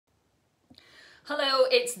Hello,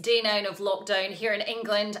 it's day 9 of lockdown here in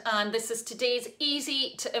England, and this is today's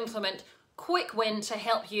easy to implement quick win to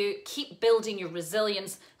help you keep building your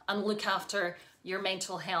resilience and look after your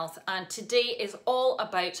mental health. And today is all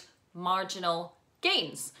about marginal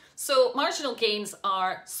gains. So marginal gains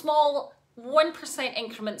are small 1%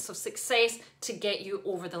 increments of success to get you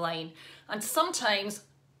over the line. And sometimes,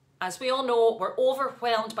 as we all know, we're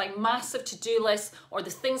overwhelmed by massive to-do lists or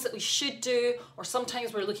the things that we should do, or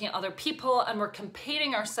sometimes we're looking at other people and we're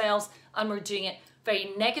comparing ourselves and we're doing it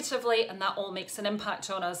very negatively, and that all makes an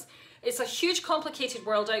impact on us. It's a huge complicated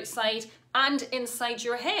world outside and inside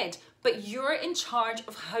your head, but you're in charge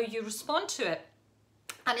of how you respond to it.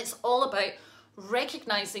 And it's all about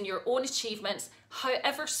recognizing your own achievements,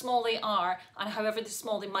 however small they are and however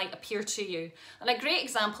small they might appear to you. And a great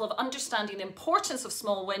example of understanding the importance of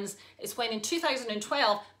small wins is when in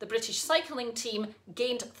 2012 the British cycling team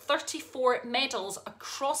gained 34 medals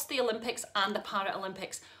across the Olympics and the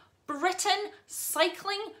Paralympics. Britain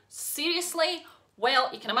cycling? Seriously? Well,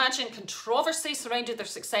 you can imagine controversy surrounded their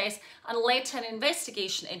success and led to an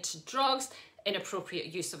investigation into drugs, inappropriate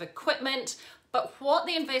use of equipment. But what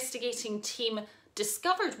the investigating team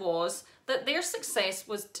discovered was that their success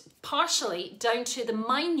was partially down to the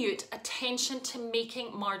minute attention to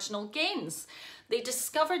making marginal gains. They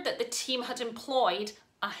discovered that the team had employed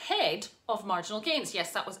a head of marginal gains.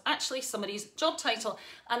 Yes, that was actually somebody's job title.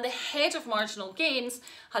 And the head of marginal gains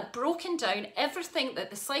had broken down everything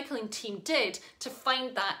that the cycling team did to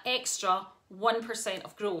find that extra 1%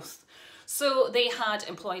 of growth. So they had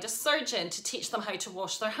employed a surgeon to teach them how to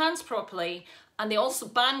wash their hands properly, and they also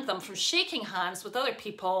banned them from shaking hands with other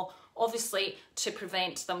people, obviously to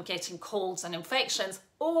prevent them getting colds and infections.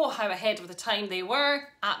 Oh, how ahead of the time they were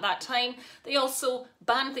at that time. They also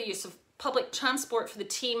banned the use of public transport for the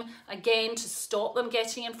team, again to stop them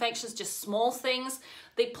getting infections, just small things.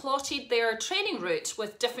 They plotted their training route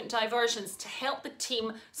with different diversions to help the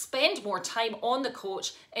team spend more time on the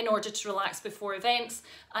coach in order to relax before events,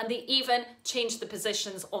 and they even changed the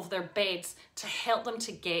positions of their beds to help them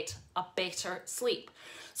to get a better sleep.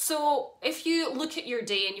 So if you look at your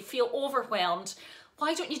day and you feel overwhelmed,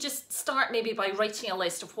 why don't you just start maybe by writing a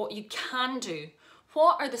list of what you can do?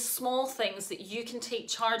 What are the small things that you can take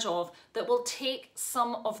charge of that will take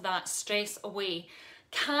some of that stress away?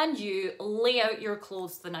 Can you lay out your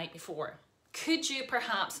clothes the night before? Could you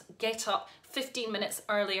perhaps get up 15 minutes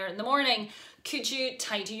earlier in the morning? Could you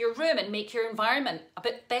tidy your room and make your environment a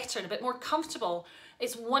bit better and a bit more comfortable?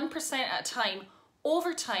 It's 1% at a time.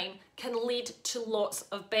 Over time can lead to lots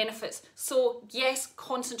of benefits. So yes,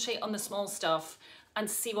 concentrate on the small stuff and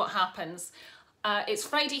see what happens. It's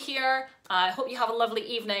Friday here. I hope you have a lovely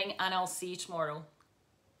evening, and I'll see you tomorrow.